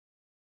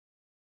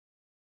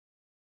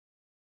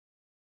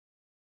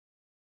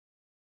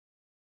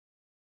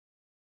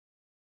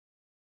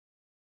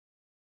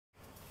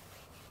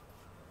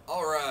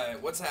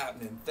Alright, what's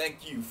happening?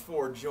 Thank you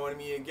for joining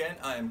me again.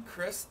 I am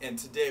Chris, and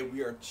today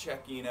we are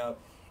checking out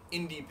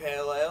Indie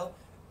Pale Ale.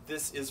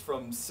 This is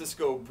from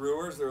Cisco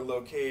Brewers. They're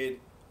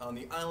located on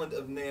the island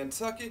of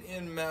Nantucket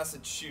in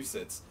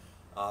Massachusetts.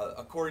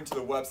 According to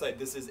the website,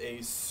 this is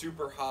a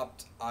super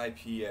hopped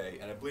IPA,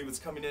 and I believe it's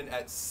coming in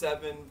at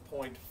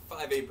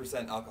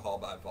 7.58% alcohol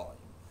by volume.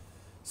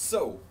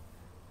 So,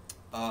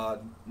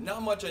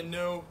 not much I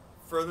know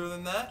further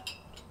than that.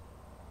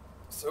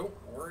 So,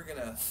 we're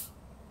gonna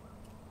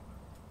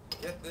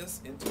get this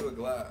into a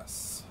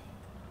glass.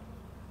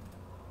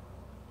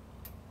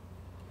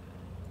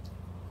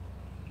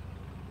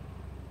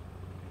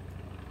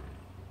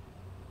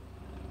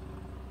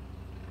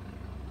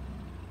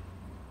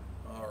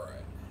 All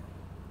right.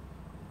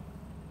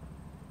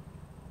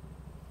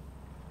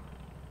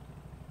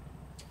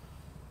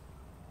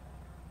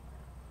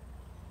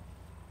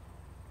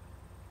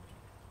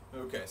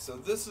 Okay, so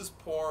this is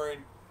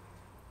pouring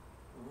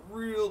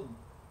real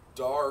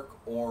dark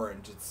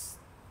orange. It's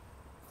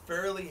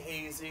fairly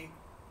hazy,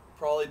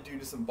 probably due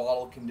to some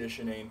bottle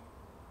conditioning.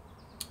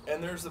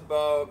 And there's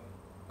about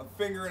a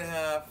finger and a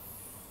half,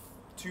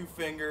 2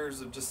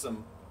 fingers of just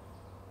some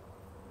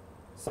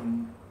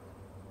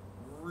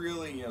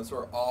really,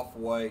 sort of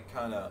off-white,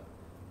 kind of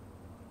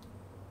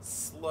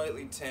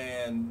slightly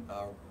tan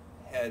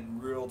head,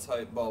 real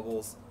tight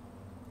bubbles.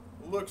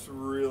 Looks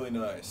really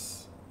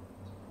nice.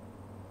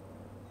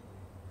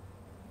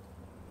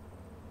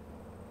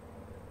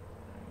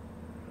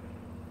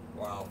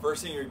 Wow,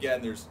 first thing you're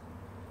getting, there's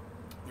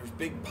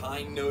big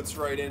pine notes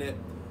right in it.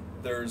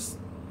 There's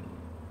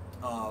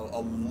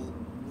a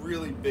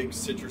really big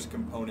citrus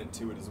component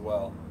to it as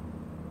well.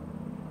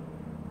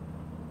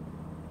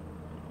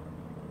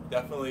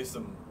 Definitely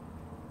some,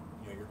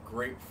 your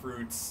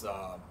grapefruits,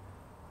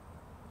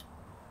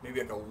 maybe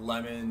like a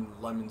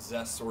lemon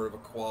zest sort of a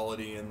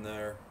quality in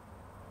there.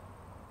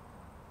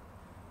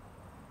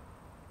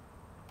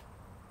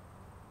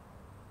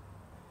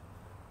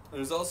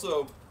 There's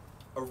also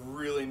a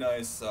really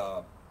nice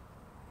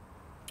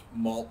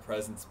malt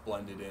presence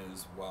blended in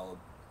as well.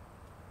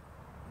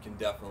 You can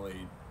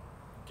definitely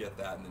get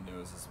that in the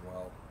nose as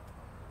well.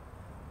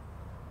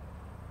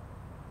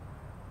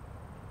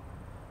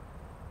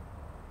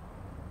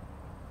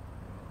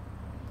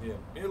 Yeah,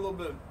 maybe a little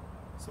bit,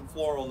 some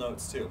floral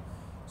notes too.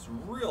 It's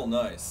real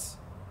nice.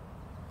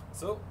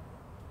 So,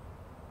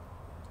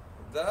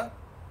 with that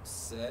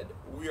said,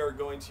 we are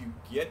going to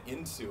get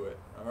into it.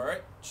 All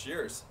right,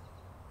 cheers.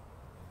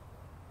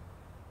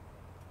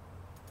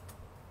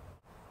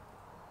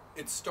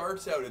 It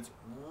starts out, it's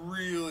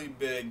really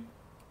big,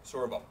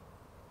 sort of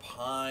a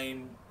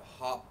pine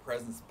hop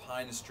presence,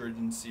 pine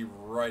astringency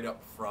right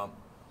up front.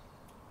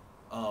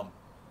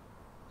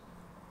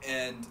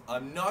 And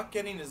I'm not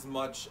getting as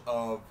much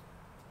of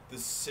the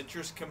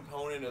citrus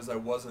component as I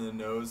was in the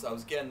nose. I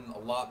was getting a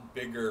lot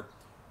bigger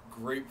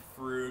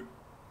grapefruit,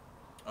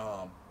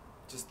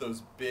 just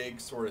those big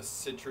sort of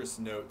citrus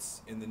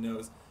notes in the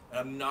nose. And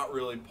I'm not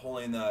really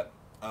pulling that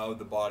out of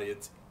the body.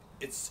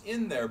 It's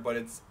in there, but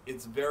it's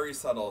very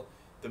subtle.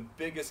 The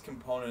biggest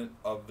component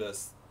of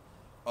this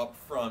up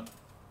front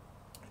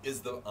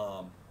is the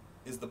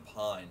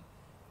pine,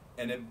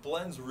 and it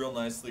blends real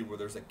nicely where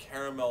there's a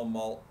caramel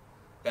malt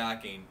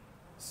backing,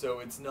 so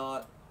it's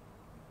not.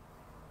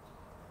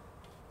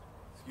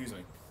 Excuse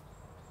me.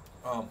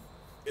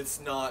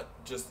 It's not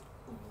just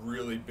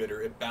really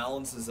bitter. It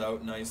balances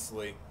out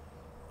nicely.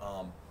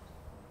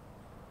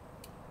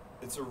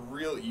 It's a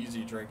real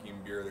easy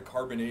drinking beer. The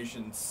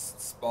carbonation's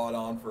spot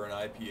on for an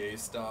IPA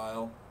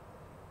style.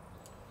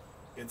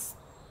 It's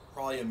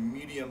probably a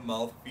medium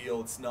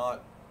mouthfeel. It's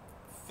not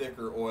thick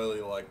or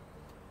oily like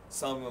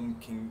some of them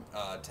can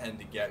tend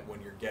to get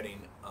when you're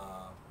getting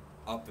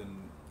up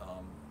in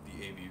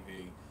the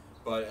ABV.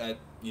 But at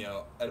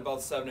about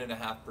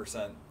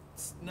 7.5%,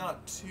 it's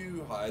not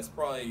too high. It's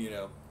probably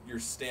your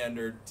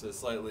standard to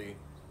slightly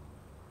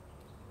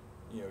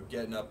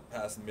getting up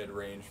past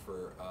mid-range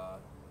for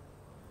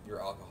your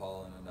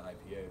alcohol in an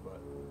IPA, but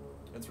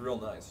it's real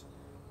nice.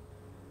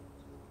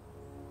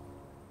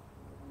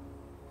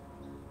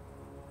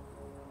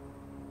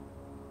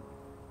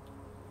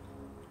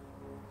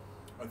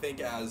 I think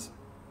as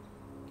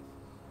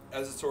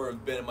it's sort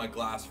of been in my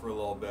glass for a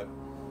little bit,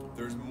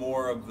 there's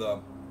more of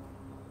the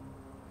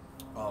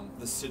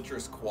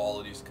citrus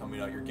qualities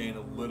coming out. You're getting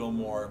a little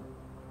more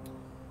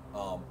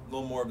of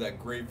that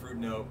grapefruit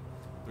note.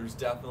 There's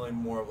definitely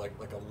more of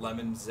like a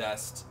lemon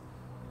zest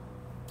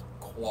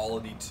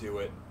quality to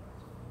it.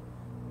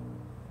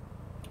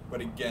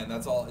 But again,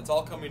 it's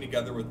all coming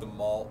together with the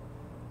malt.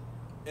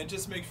 It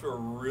just makes for a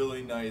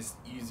really nice,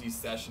 easy,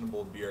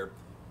 sessionable beer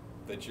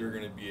that you're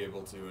going to be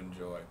able to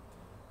enjoy.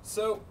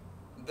 So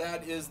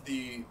that is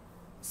the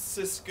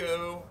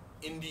Cisco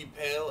Indie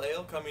Pale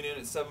Ale coming in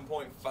at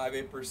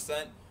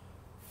 7.58%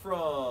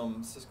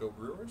 from Cisco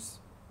Brewers.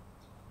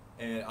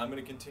 And I'm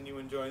going to continue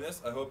enjoying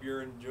this. I hope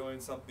you're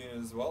enjoying something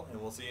as well,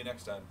 and we'll see you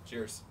next time.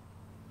 Cheers.